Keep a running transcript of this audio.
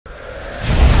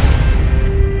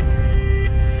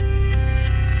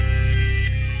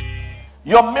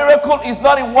Your miracle is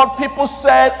not in what people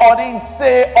said or didn't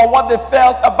say or what they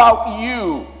felt about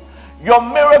you. Your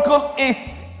miracle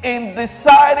is in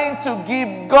deciding to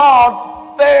give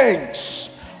God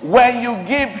thanks. When you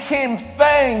give him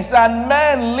thanks and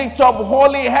men lift up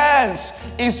holy hands,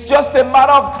 it's just a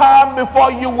matter of time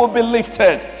before you will be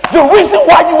lifted. The reason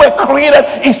why you were created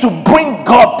is to bring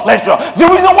God pleasure. The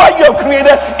reason why you are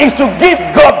created is to give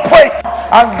God praise.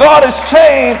 And God is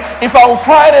saying, if I will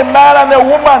find a man and a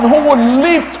woman who will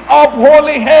lift up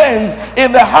holy hands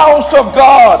in the house of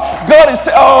God, God is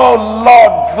saying, oh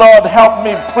Lord, Lord, help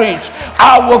me preach.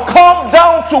 I will come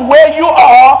down to where you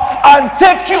are and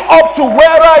take you up to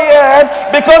where I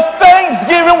am, because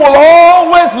thanksgiving will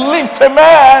always lift a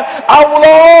man and will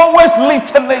always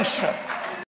lift a nation.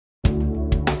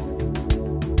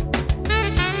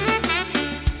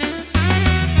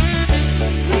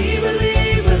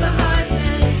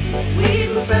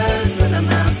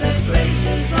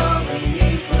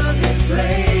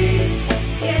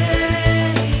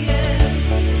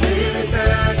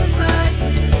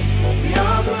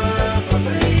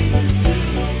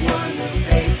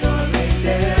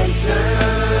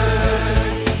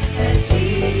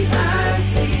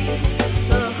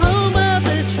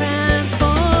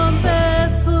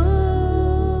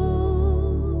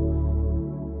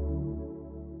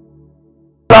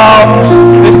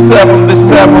 The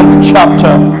seventh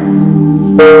chapter,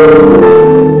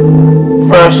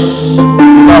 verse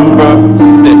number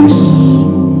 6.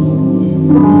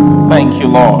 Thank you,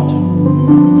 Lord.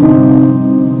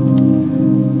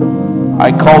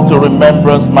 I call to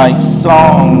remembrance my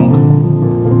song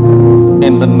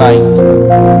in the night.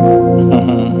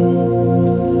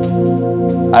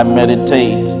 I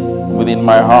meditate within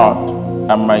my heart,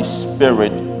 and my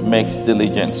spirit makes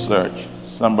diligent search.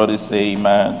 Somebody say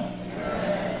amen.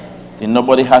 See,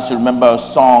 nobody has to remember a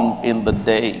song in the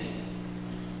day.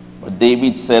 But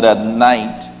David said, at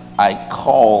night I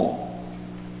call,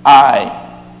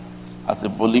 as a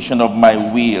volition of my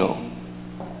will,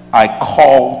 I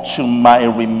call to my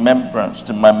remembrance,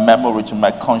 to my memory, to my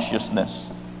consciousness,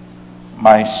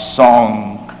 my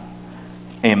song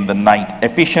in the night.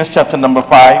 Ephesians chapter number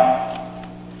 5.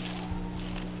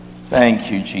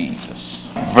 Thank you, Jesus.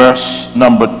 Verse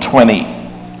number 20.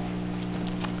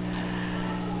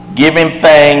 Giving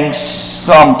thanks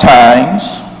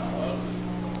sometimes,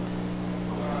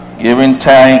 giving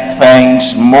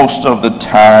thanks most of the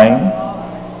time,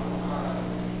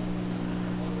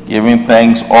 giving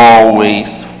thanks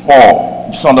always for.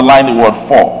 Just underline the word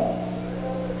for.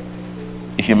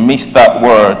 If you miss that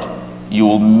word, you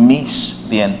will miss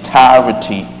the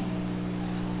entirety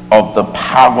of the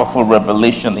powerful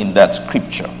revelation in that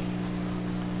scripture.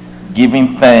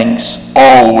 Giving thanks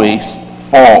always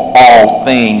for all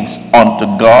things unto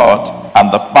God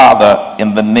and the Father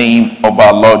in the name of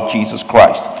our Lord Jesus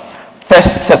Christ. 1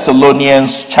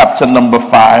 Thessalonians chapter number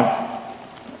 5.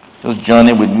 Just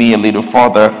journey with me a little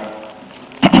further.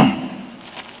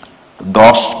 The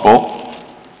gospel,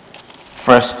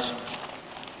 first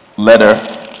letter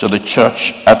to the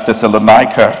church at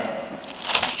Thessalonica,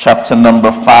 chapter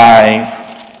number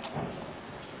 5,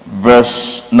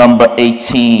 verse number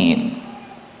 18.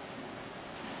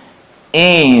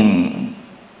 In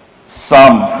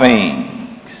some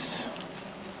things,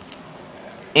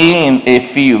 in a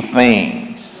few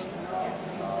things,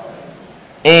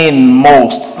 in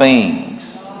most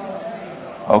things,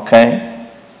 okay,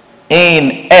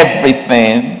 in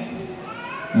everything,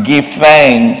 give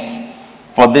thanks,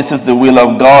 for this is the will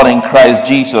of God in Christ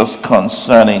Jesus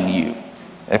concerning you.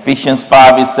 Ephesians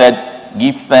 5, it said,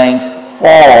 give thanks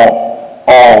for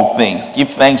all things. Give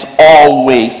thanks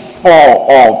always for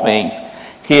all things.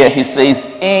 Here he says,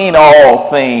 in all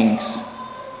things,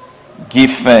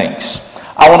 give thanks.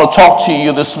 I want to talk to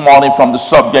you this morning from the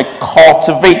subject,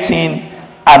 cultivating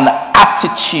an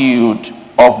attitude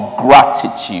of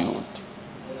gratitude.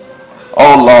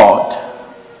 Oh Lord,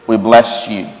 we bless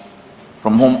you,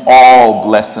 from whom all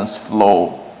blessings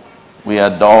flow. We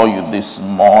adore you this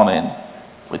morning.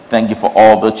 We thank you for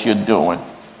all that you're doing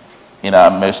in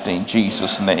our midst, in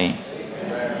Jesus' name.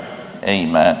 Amen.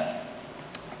 Amen.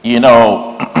 You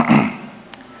know,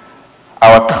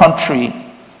 our country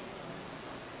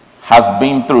has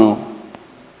been through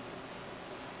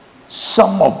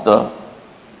some of the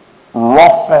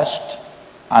roughest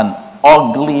and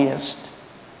ugliest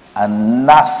and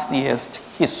nastiest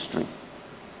history.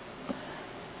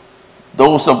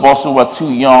 Those of us who are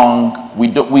too young, we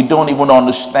don't even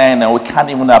understand, and we can't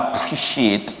even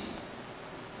appreciate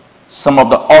some of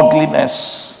the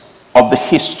ugliness of the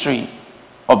history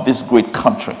of this great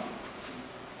country.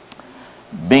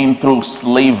 Been through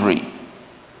slavery,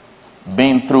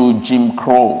 been through Jim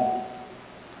Crow,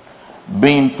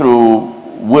 been through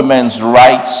women's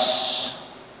rights,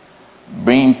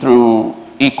 been through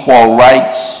equal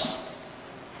rights,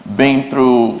 been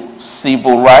through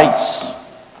civil rights.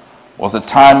 Was a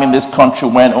time in this country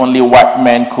when only white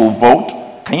men could vote.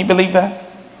 Can you believe that?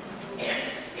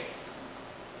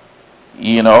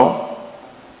 You know,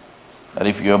 that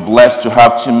if you're blessed to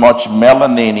have too much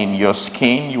melanin in your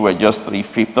skin, you were just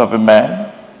 3/5 of a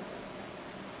man.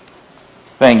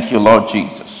 Thank you, Lord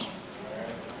Jesus.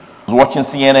 I was watching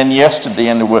CNN yesterday,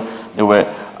 and they were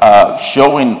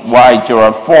showing why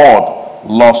Gerald Ford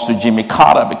lost to Jimmy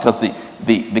Carter, because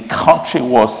the country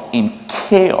was in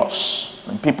chaos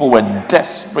and people were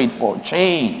desperate for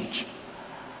change.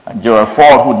 And Gerald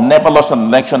Ford, who'd never lost an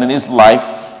election in his life,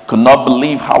 could not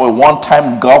believe how a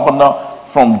one-time governor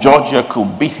from Georgia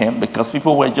could beat him, because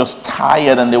people were just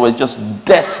tired and they were just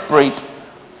desperate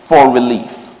for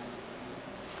relief.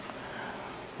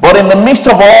 But in the midst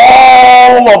of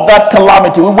all of that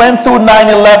calamity, we went through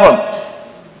 9/11,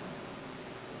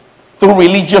 through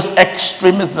religious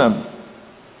extremism,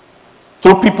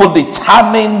 through people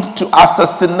determined to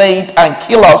assassinate and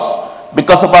kill us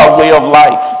because of our way of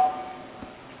life.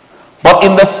 But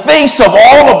in the face of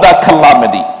all of that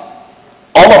calamity,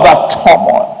 all of that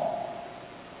turmoil,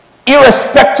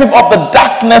 irrespective of the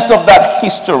darkness of that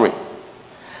history,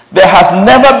 there has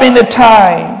never been a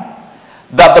time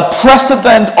that the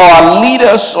president or our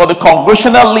leaders or the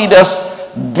congressional leaders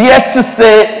dared to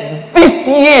say, this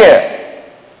year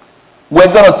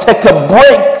we're going to take a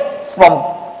break from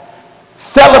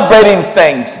celebrating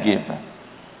Thanksgiving.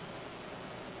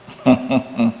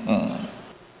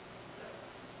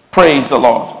 Praise the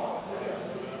Lord.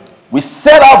 We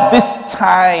set up this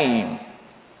time,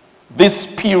 this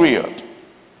period,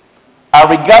 and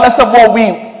regardless of what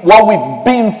we've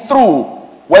been through,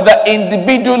 whether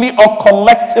individually or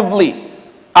collectively,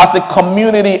 as a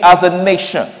community, as a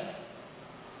nation,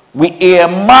 we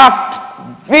earmarked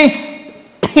this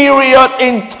period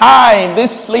in time,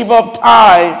 this sliver of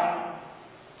time,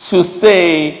 to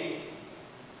say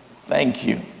thank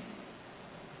you.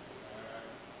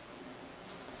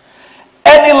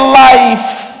 Any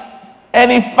life,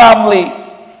 any family,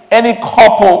 any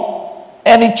couple,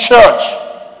 any church,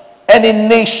 any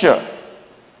nation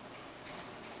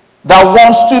that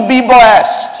wants to be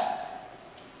blessed,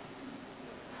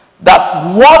 that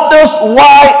wonders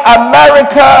why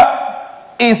America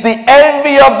is the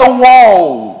envy of the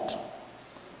world,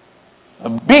 a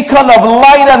beacon of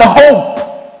light and hope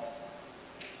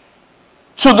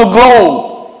to the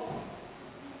globe,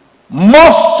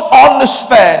 must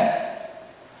understand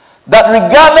that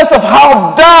regardless of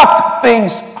how dark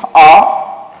things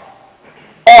are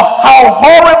or how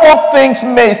horrible things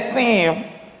may seem,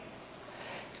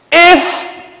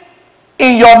 if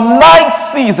in your night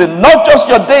season, not just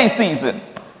your day season,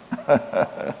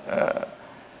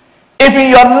 if in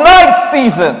your night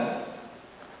season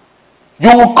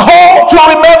you will call to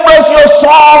remembrance your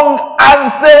song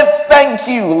and say thank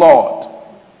you, Lord,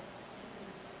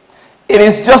 it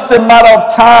is just a matter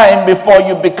of time before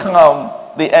you become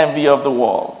the envy of the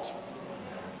world.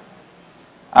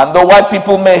 And though white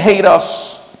people may hate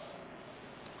us,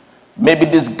 may be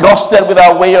disgusted with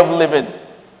our way of living,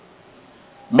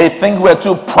 may think we're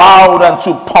too proud and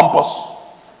too pompous,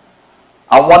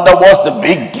 and wonder what's the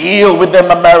big deal with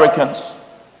them Americans,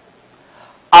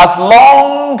 as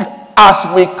long as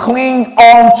we cling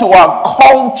on to our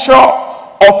culture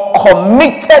of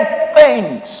committed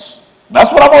things.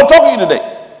 That's what I want to talk to you today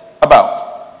about.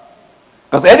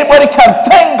 Because anybody can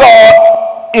thank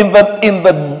God in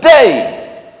the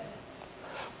day,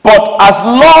 but as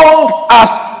long as,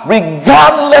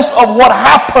 regardless of what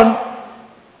happened,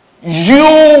 you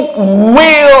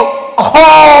will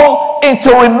call into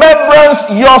remembrance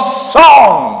your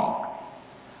song,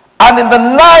 and in the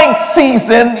ninth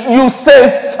season you say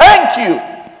thank you,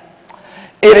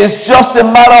 it is just a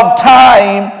matter of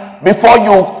time before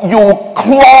you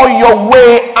claw your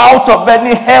way out of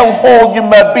any hellhole you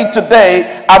may be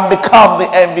today and become the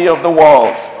envy of the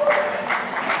world.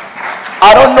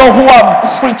 I don't know who I'm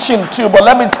preaching to, but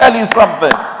let me tell you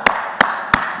something.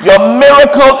 Your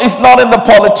miracle is not in the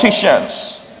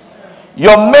politicians.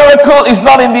 Your miracle is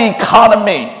not in the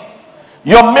economy.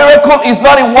 Your miracle is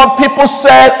not in what people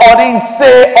said or didn't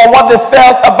say or what they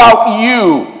felt about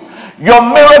you. Your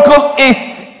miracle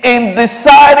is in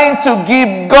deciding to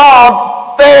give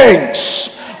God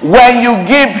thanks. When you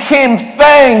give him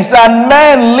thanks and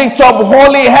men lift up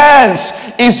holy hands,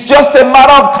 it's just a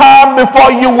matter of time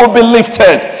before you will be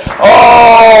lifted.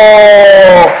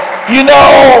 Oh, you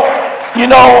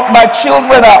know, my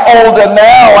children are older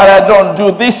now and I don't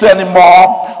do this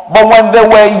anymore. But when they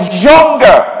were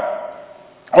younger,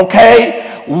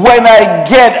 Okay, when I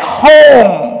get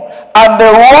home and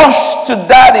they rush to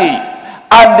daddy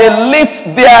and they lift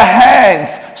their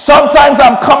hands. Sometimes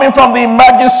I'm coming from the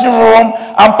emergency room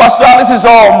and Pastor Alice is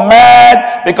all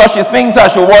mad because she thinks I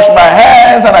should wash my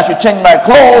hands and I should change my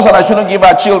clothes and I shouldn't give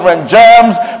our children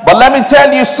germs. But let me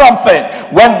tell you something.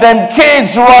 When them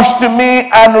kids rush to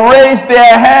me and raise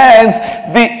their hands,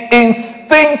 the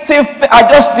instinctive, I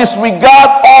just disregard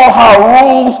all her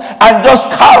rules and just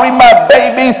carry my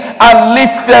babies and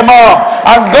lift them up.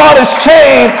 And God is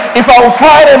saying, if I will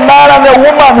find a man and a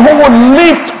woman who will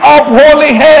lift up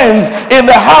holy hands in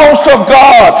the house of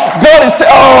God, God is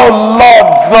saying, oh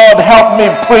Lord, help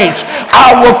me preach.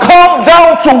 I will come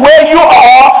down to where you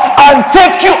are and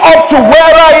take you up to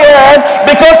where I am,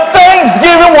 because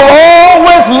thanksgiving will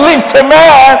always lift a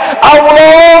man. I will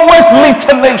always lift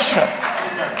a nation.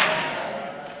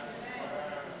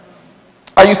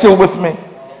 Are you still with me?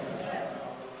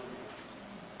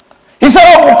 He said,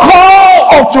 I will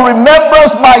call up to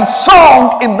remembrance my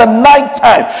song in the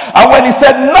nighttime. And when he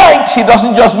said night, he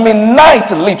doesn't just mean night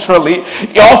literally.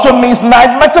 It also means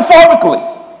night metaphorically.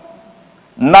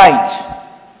 Night.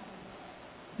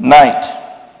 Night.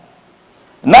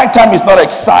 Nighttime is not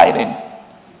exciting.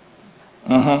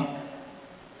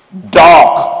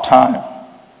 Dark time.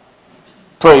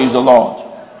 Praise the Lord.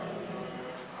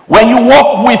 When you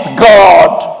walk with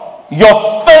God,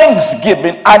 your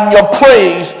thanksgiving and your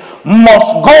praise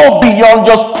must go beyond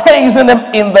just praising him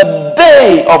in the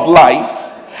day of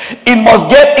life. It must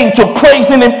get into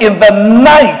praising him in the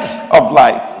night of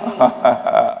life.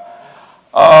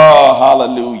 Oh,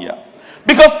 hallelujah.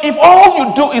 Because if all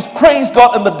you do is praise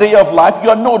God in the day of life,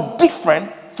 you're no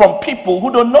different from people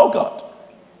who don't know God.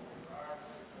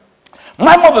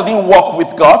 My mother didn't walk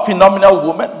with God, phenomenal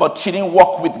woman, but she didn't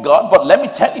walk with God. But let me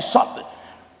tell you something.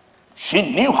 She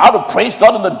knew how to praise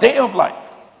God in the day of life.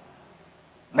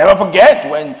 Never forget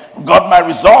when got my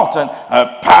result and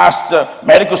passed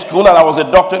medical school and I was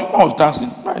a doctor. I was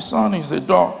dancing. My son is a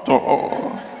doctor.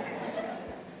 Oh.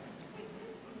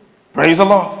 Praise the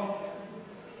Lord.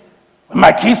 When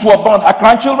my kids were born, her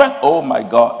grandchildren, oh my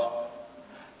God.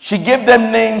 She gave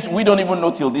them names we don't even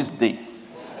know till this day.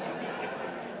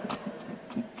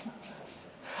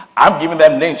 I'm giving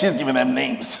them names, she's giving them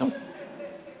names.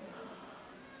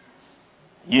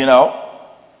 You know,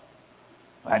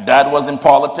 my dad was in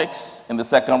politics in the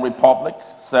Second Republic,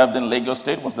 served in Lagos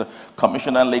State, was a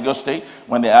commissioner in Lagos State.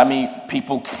 When the army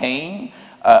people came,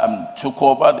 took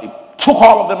over, they took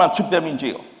all of them and took them in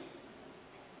jail.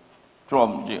 Threw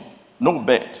them in jail. No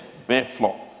bed, bare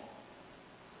floor.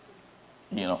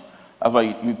 You know, that's why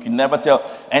you can never tell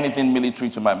anything military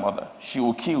to my mother. She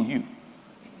will kill you.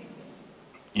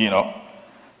 You know,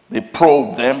 they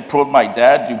probed my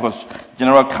dad. He was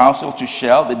general counsel to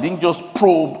Shell. They didn't just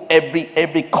probe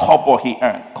every kobo he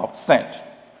earned, cent.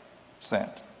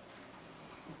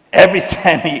 Every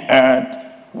cent he earned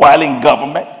while in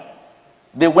government.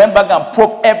 They went back and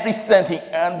probed every cent he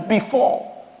earned before.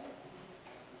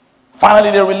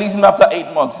 Finally, they released him after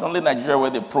 8 months. It's only Nigeria where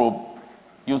they probe,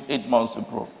 use 8 months to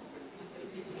probe.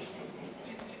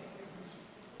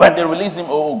 When they released him,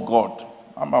 oh God,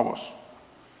 Mama was.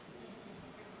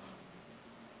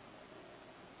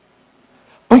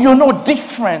 But you're no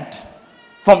different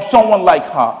from someone like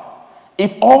her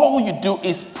if all you do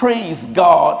is praise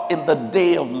God in the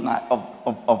day of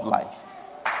life.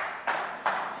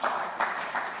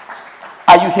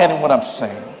 Are you hearing what I'm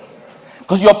saying?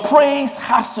 Because your praise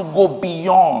has to go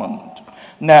beyond.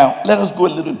 Now, let us go a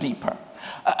little deeper.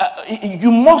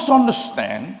 You must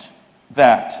understand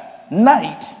that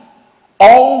night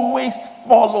always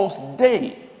follows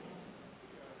day.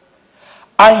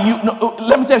 And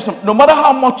let me tell you something. No matter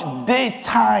how much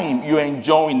daytime you're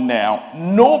enjoying now,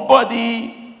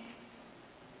 nobody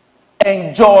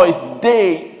enjoys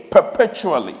day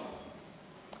perpetually.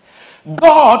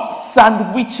 God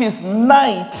sandwiches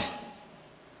night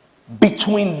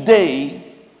between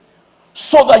day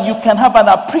so that you can have an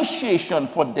appreciation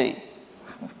for day.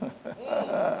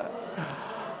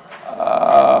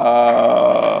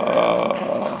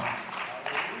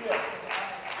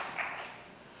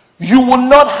 You will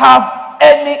not have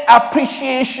any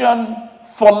appreciation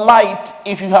for light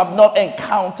if you have not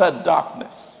encountered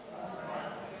darkness.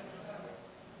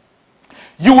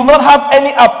 You will not have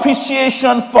any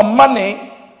appreciation for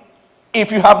money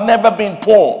if you have never been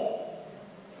poor.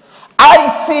 I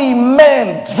see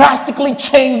men drastically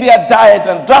change their diet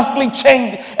and drastically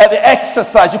change the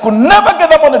exercise. You could never get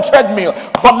them on a treadmill,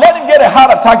 but let him get a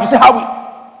heart attack. You see how we...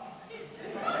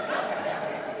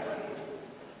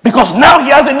 Because now he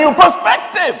has a new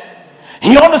perspective.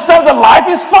 He understands that life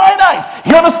is finite.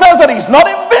 He understands that he's not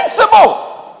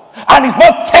invincible. And and he's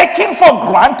not taking for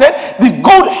granted the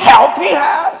good health he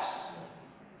has.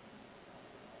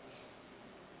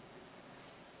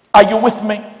 Are you with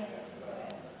me?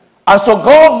 And so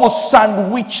God will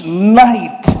sandwich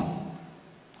night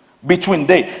between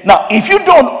day. Now, if you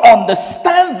don't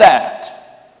understand that,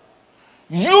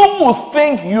 you will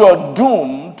think you're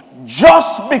doomed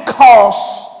just because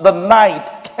the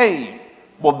night came.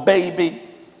 But baby,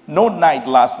 no night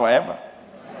lasts forever.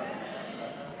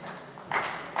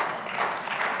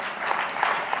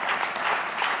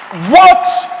 What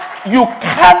you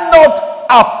cannot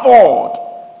afford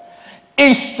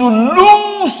is to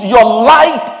lose your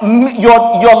life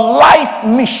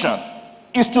mission.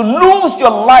 Is to lose your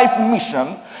life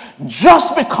mission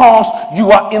just because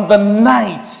you are in the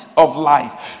night of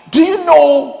life. Do you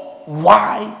know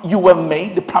why you were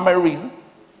made? The primary reason.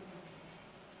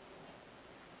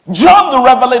 John the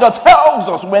Revelator tells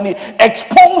us when he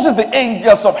exposes the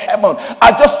angels of heaven,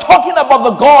 are just talking about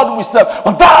the God we serve.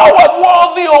 But thou art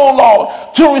worthy, O Lord,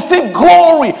 to receive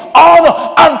glory,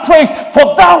 honor, and praise,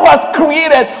 for thou hast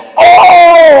created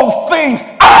all things,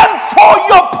 and for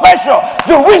your pleasure.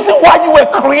 The reason why you were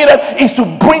created is to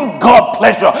bring God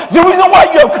pleasure. The reason why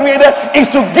you are created is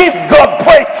to give God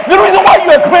praise. The reason why you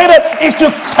are created is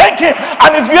to thank him.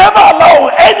 And if you ever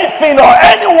allow anything or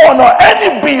anyone or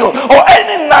any bill or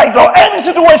any night or any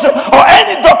situation or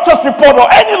any doctor's report or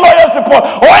any lawyer's report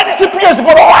or any CPS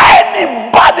report or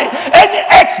anybody, any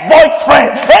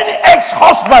ex-boyfriend, any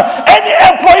ex-husband, any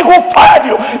employee who fired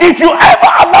you, if you ever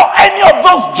allow any of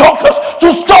those jokers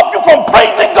to stop you from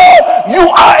praising God, you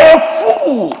are a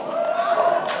fool.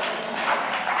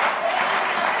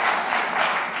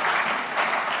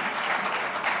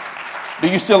 Do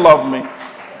you still love me?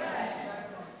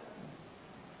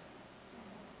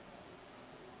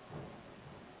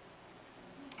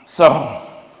 So,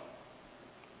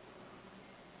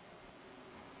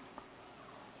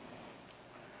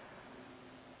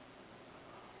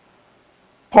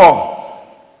 Paul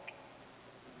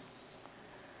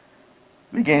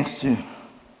begins to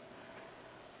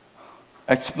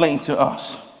explain to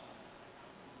us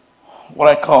what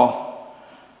I call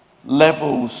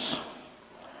levels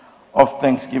of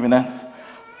thanksgiving. And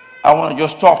I want to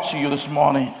just talk to you this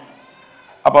morning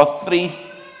about 3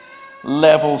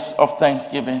 levels of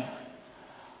thanksgiving,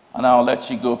 and I'll let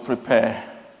you go prepare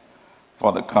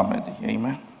for the comedy.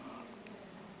 Amen.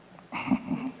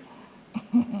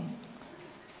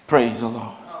 Praise the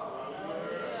Lord.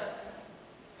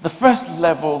 The first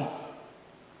level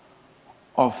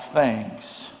of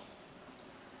thanks,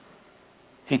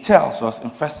 he tells us in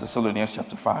 1 Thessalonians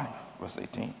chapter 5, verse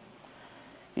 18.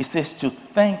 He says to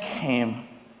thank him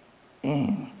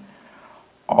in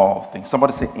all things.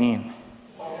 Somebody say in.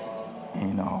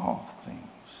 In all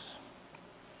things.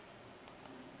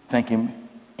 Thank him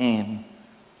in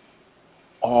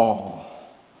all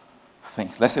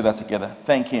things. Let's say that together.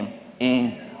 Thank him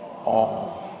in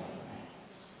all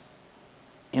things.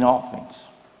 In all things.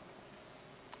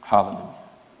 Hallelujah.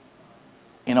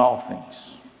 In all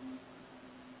things.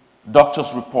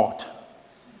 Doctor's report.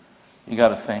 You got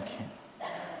to thank him.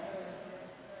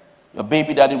 Your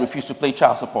baby daddy refused to pay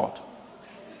child support.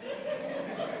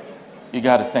 You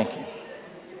got to thank him.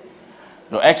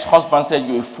 Your ex-husband said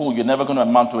you're a fool, you're never going to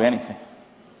amount to anything.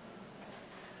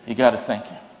 You got to thank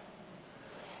him.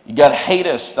 You got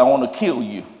haters that want to kill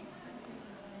you.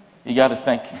 You got to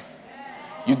thank him.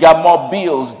 You got more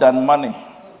bills than money.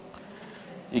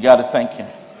 You got to thank him.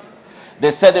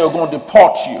 They said they were going to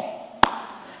deport you.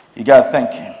 You got to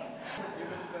thank him.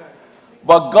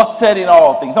 But God said in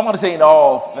all things. Somebody say in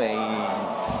all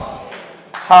things.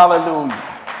 Hallelujah.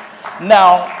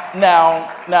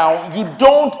 Now, you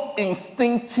don't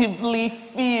instinctively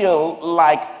feel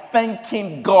like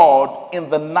thanking God in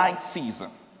the night season.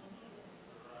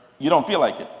 You don't feel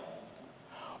like it.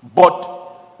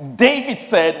 But David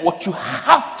said what you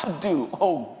have to do,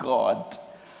 oh God.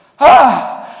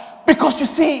 Because you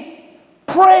see,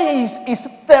 praise is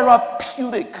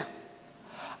therapeutic.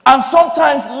 And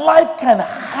sometimes life can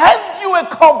hand you a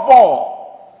curveball.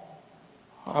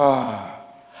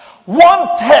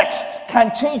 One text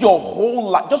can change your whole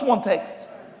life. Just one text.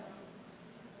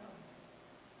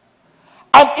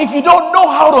 And if you don't know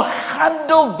how to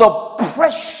handle the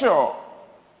pressure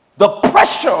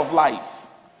of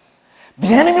life, the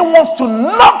enemy wants to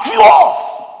knock you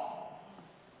off.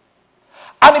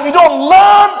 And if you don't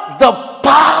learn the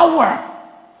power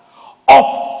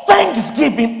of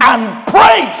thanksgiving and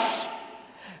praise,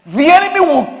 the enemy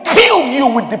will kill you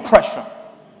with depression.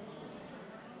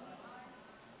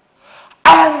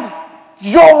 And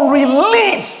your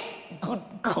relief, good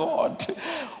God,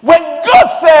 when God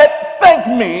said, thank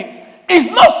me, It's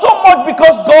not so much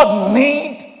because God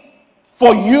needs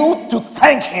for you to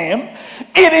thank him.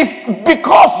 It is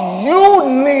because you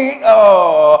need,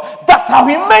 that's how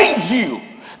he made you.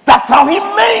 That's how he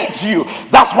made you.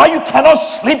 That's why you cannot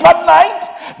sleep at night.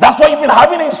 That's why you've been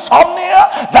having insomnia.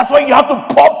 That's why you have to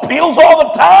pop pills all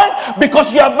the time,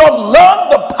 because you have not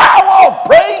learned the power of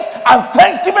praise and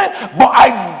thanksgiving. But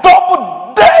I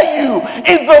double dare you,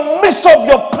 in the midst of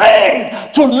your pain,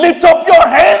 to lift up your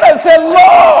hand and say,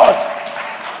 Lord,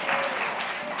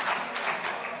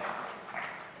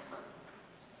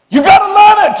 you got to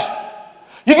learn it.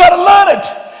 You got to learn it.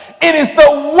 It is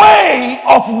the way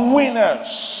of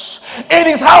winners. It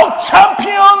is how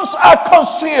champions are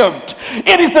conceived.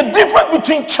 It is the difference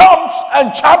between chumps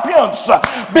and champions.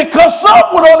 Because some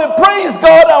would only praise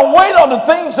God and wait on the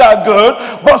things that are good,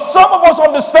 but some of us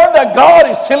understand that God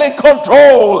is still in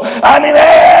control. And in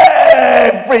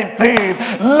everything,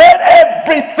 let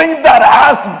everything that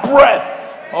has breath.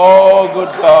 Oh,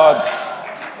 good God.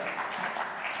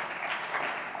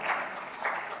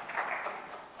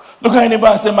 Look at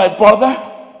anybody and say, my brother.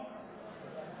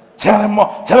 Tell him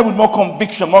with more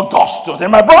conviction, more gusto. Tell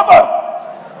my brother,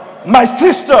 my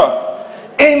sister,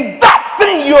 in that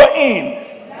thing you're in,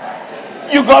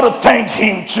 you got to thank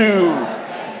him too.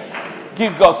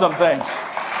 Give God some thanks.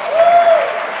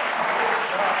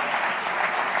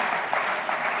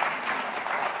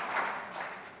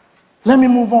 Let me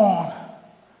move on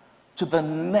to the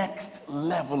next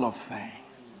level of things.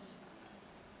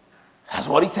 That's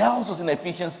what he tells us in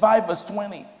Ephesians 5 verse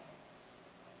 20.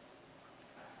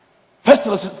 First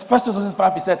Thessalonians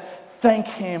 5, he said, thank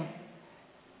him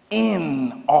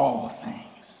in all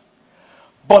things.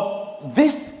 But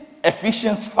this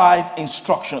Ephesians 5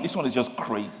 instruction, this one is just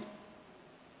crazy.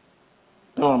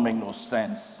 It don't make no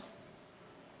sense.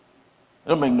 It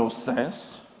don't make no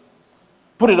sense.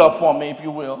 Put it up for me if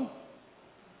you will.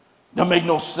 It don't make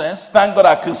no sense. Thank God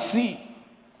I could see.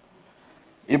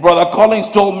 If Brother Collins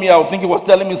told me, I would think he was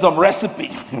telling me some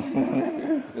recipe.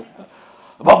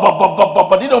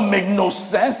 But it don't make no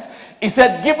sense. He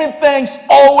said, giving thanks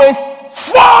always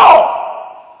for.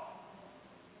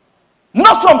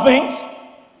 Not some things.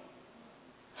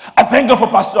 I thank God for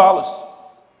Pastor Alice.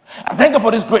 I thank God for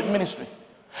this great ministry.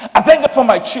 I thank God for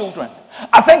my children.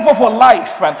 I thank God for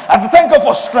life, and I thank God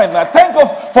for strength. I thank God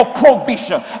for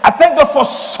provision. I thank God for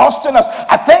sustenance.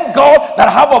 I thank God that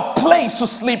I have a place to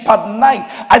sleep at night.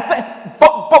 I thank,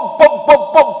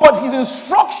 but his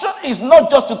instruction is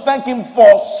not just to thank him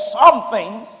for some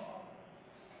things.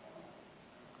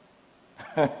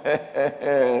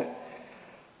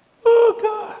 Oh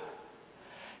God.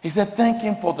 He said, thank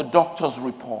him for the doctor's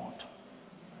report.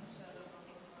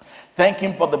 Thank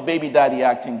him for the baby daddy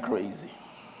acting crazy.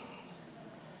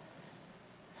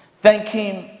 Thank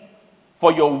him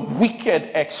for your wicked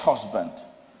ex-husband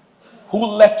who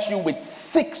left you with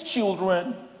 6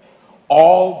 children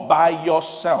all by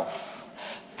yourself.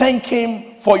 Thank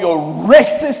him for your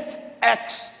racist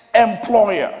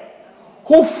ex-employer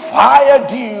who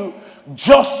fired you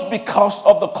just because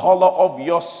of the color of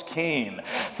your skin.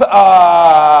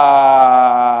 I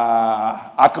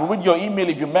could read your email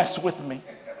if you mess with me.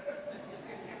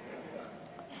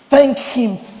 Thank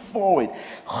him for it.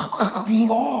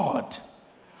 Lord,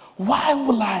 why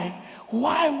will I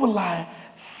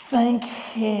thank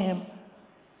him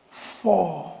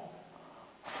for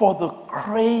the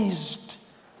crazed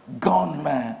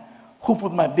gunman who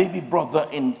put my baby brother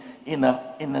in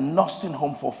a nursing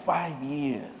home for 5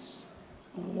 years?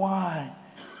 Why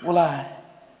will I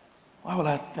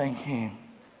thank him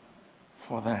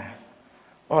for that?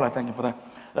 Why will I thank him for that?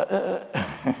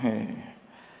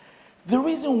 The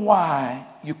reason why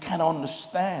you can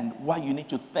understand why you need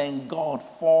to thank God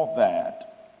for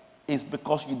that is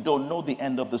because you don't know the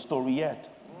end of the story yet.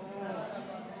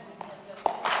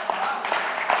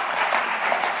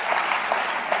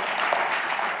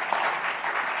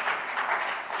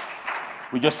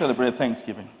 We just celebrated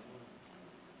Thanksgiving.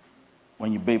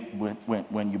 When you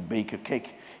bake a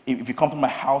cake, if you come to my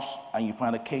house and you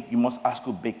find a cake, you must ask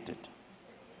who baked it.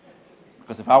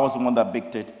 Because if I was the one that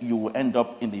baked it, you will end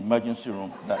up in the emergency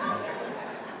room that night.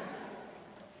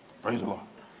 Praise the Lord.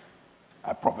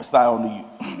 I prophesy unto you.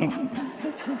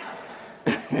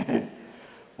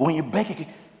 When you bake a cake,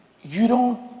 you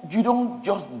don't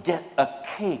just get a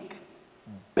cake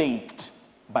baked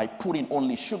by putting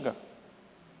only sugar.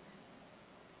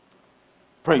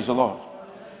 Praise the Lord.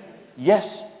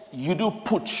 Yes, you do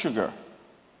put sugar,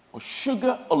 but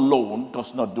sugar alone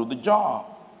does not do the job.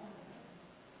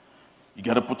 You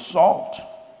got to put salt.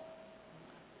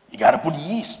 You got to put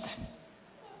yeast.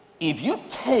 If you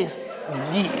taste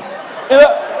yeast,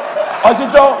 oh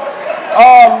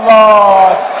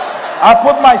Lord, I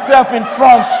put myself in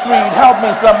Front Street. Help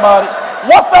me, somebody.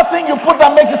 What's that thing you put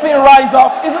that makes the thing rise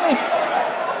up? Isn't it?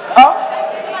 Huh?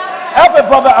 Help a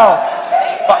brother out.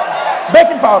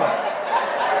 Baking powder.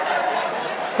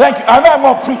 Thank you. I know I'm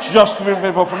going to preach just to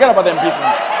people. Forget about them people.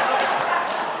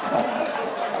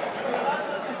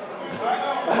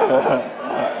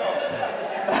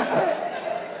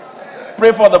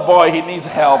 Pray for the boy. He needs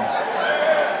help.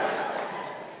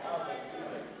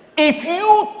 If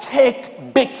you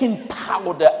take baking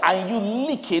powder and you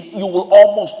lick it, you will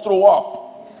almost throw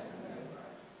up.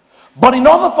 But in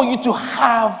order for you to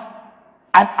have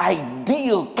an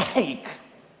ideal cake,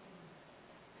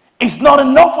 it's not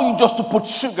enough for you just to put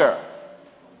sugar.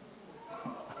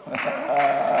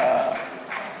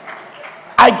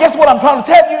 I guess what I'm trying to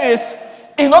tell you is,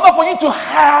 in order for you to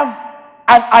have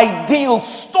an ideal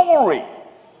story,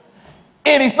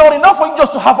 it is not enough for you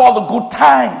just to have all the good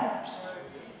times.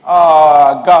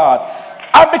 God.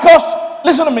 And because,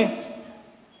 listen to me,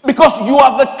 because you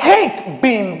are the cake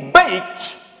being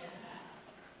baked,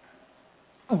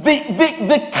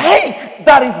 the cake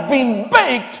that is being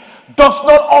baked does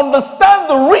not understand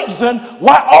the reason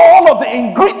why all of the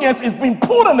ingredients is being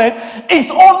put in it. Is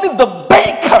only the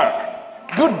baker,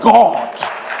 good God,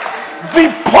 the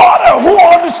potter who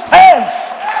understands,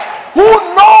 who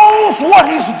knows what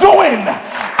he's doing.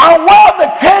 And while the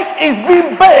cake is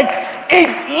being baked, it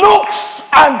looks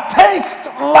and tastes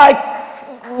like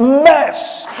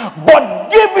mess,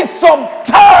 but give it some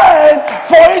time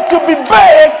for it to be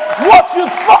baked what you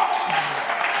thought.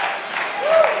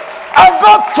 And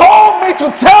God told me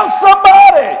to tell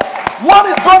somebody what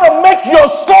is going to make your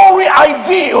story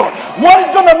ideal, what is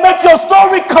going to make your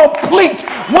story complete,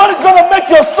 what is going to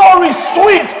make your story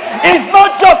sweet. It's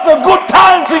not just the good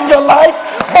times in your life,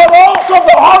 but also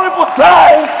the horrible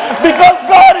times, because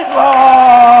God is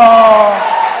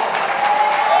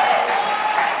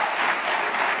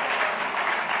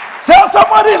Tell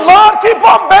somebody, Lord, keep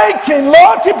on baking.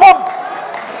 Lord, keep on.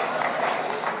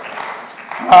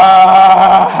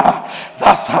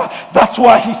 That's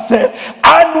why he said,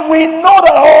 and we know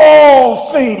that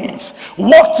all things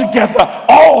work together.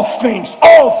 All things,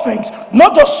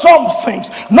 not just some things,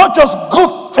 not just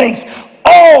good things,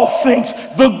 all things,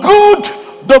 the good,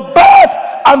 the bad,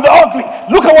 and the ugly.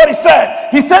 Look at what he said.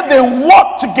 He said they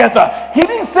work together. He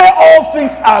didn't say all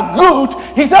things are good.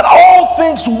 He said all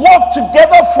things work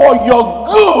together for your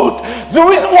good. The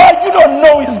reason why you don't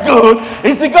know it's good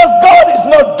is because God is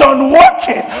not done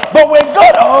working. But when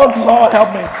God, oh Lord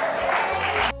help me.